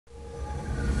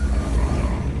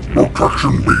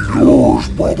Protection be yours,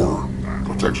 brother.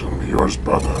 Protection be yours,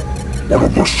 brother. One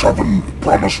of the 7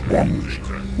 promised ones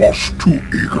was too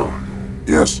eager.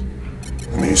 Yes,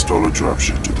 and he stole a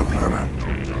dropship to the planet.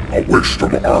 A waste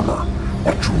of armor,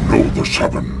 but you know the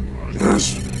 7.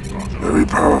 Yes, very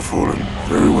powerful and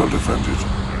very well defended.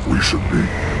 Recently,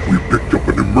 we picked up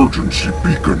an emergency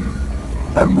beacon,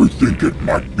 and we think it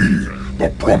might be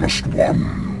the promised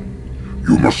one.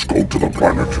 You must go to the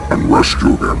planet and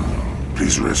rescue him.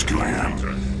 Please rescue him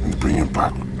and bring him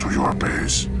back to your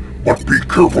base. But be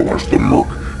careful, as the Merc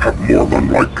have more than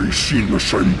likely seen the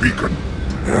same beacon.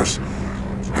 Yes,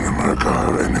 and the Merc are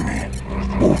our enemy.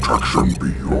 Protection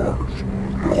be yours,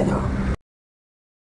 brother.